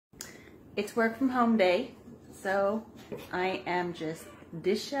it's work from home day, so I am just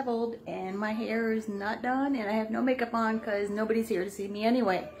disheveled and my hair is not done and I have no makeup on because nobody's here to see me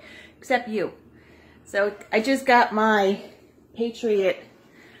anyway, except you. So I just got my Patriot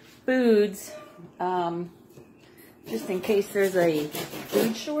foods, just in case there's a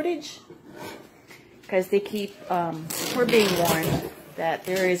food shortage, because they keep, we're being warned that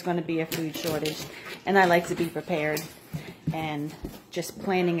there is going to be a food shortage, and I like to be prepared and just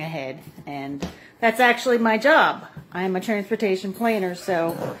planning ahead, and that's actually my job. I'm a transportation planner,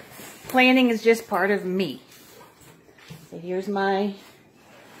 so planning is just part of me. So here's my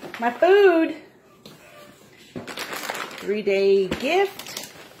food. 3-day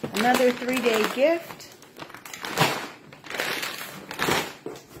gift, another 3-day gift.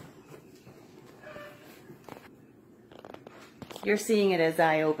 You're seeing it as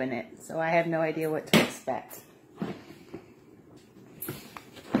I open it, so I have no idea what to expect.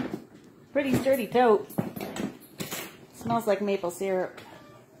 Pretty sturdy tote. Smells like maple syrup.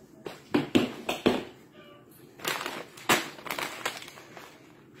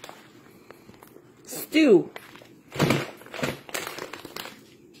 Stew.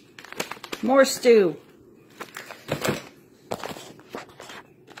 More stew.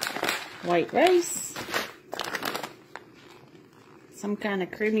 White rice. Some kind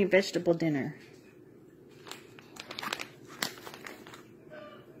of creamy vegetable dinner.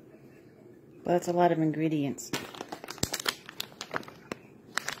 Well, that's a lot of ingredients.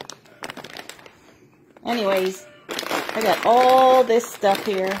 Anyways, I got all this stuff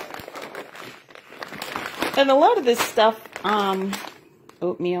here. And a lot of this stuff,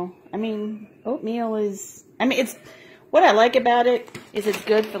 oatmeal. Oatmeal is, it's, what I like about it is it's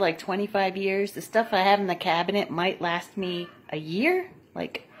good for like 25 years. The stuff I have in the cabinet might last me a year,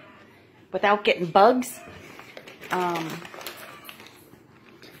 like, without getting bugs.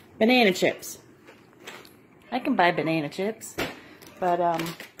 Banana chips. I can buy banana chips, but,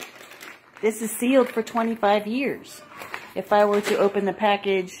 this is sealed for 25 years. If I were to open the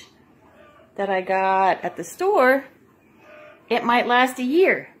package that I got at the store, it might last a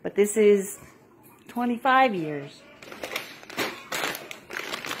year, but this is 25 years.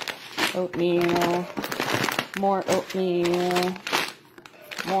 Oatmeal, more oatmeal,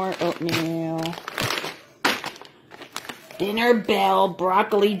 more oatmeal. Dinner Bell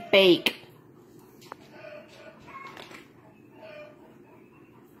broccoli bake.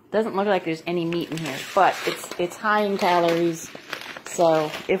 Doesn't look like there's any meat in here, but it's high in calories, so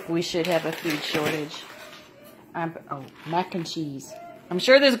if we should have a food shortage. Oh, mac and cheese. I'm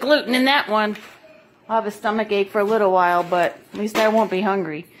sure there's gluten in that one. I'll have a stomach ache for a little while, but at least I won't be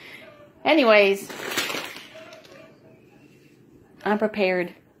hungry. Anyways, I'm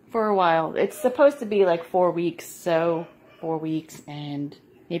prepared for a while. It's supposed to be like 4 weeks, so 4 weeks and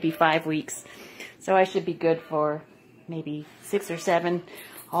maybe 5 weeks. So I should be good for maybe 6 or 7.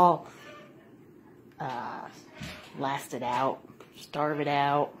 I'll last it out, starve it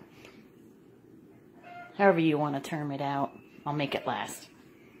out, however you want to term it out. I'll make it last.